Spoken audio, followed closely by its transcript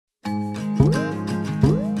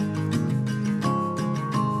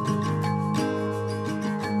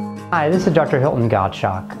Hi, this is Dr. Hilton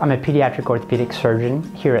Gottschalk. I'm a pediatric orthopedic surgeon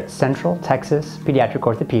here at Central Texas Pediatric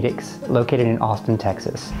Orthopedics, located in Austin,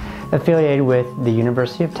 Texas, affiliated with the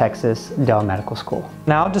University of Texas Dell Medical School.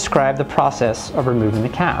 Now I'll describe the process of removing the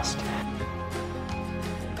cast.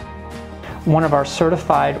 One of our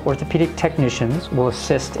certified orthopedic technicians will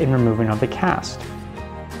assist in removing of the cast.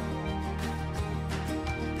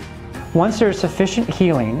 Once there is sufficient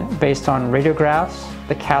healing based on radiographs,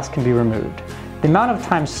 the cast can be removed. The amount of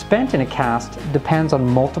time spent in a cast depends on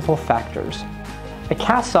multiple factors. A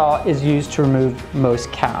cast saw is used to remove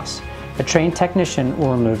most casts. A trained technician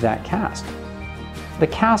will remove that cast. The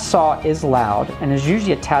cast saw is loud and is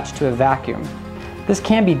usually attached to a vacuum. This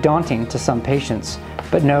can be daunting to some patients,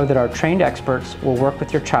 but know that our trained experts will work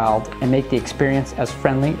with your child and make the experience as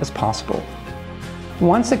friendly as possible.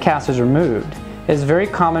 Once the cast is removed, it is very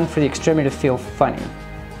common for the extremity to feel funny.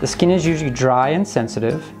 The skin is usually dry and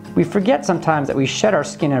sensitive. We forget sometimes that we shed our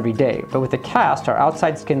skin every day, but with a cast, our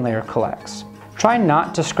outside skin layer collects. Try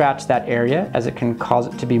not to scratch that area as it can cause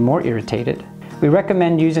it to be more irritated. We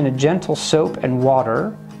recommend using a gentle soap and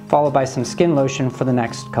water, followed by some skin lotion for the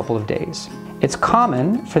next couple of days. It's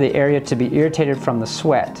common for the area to be irritated from the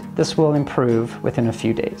sweat. This will improve within a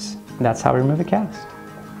few days. And that's how we remove a cast.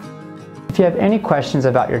 If you have any questions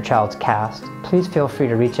about your child's cast, please feel free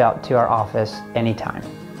to reach out to our office anytime.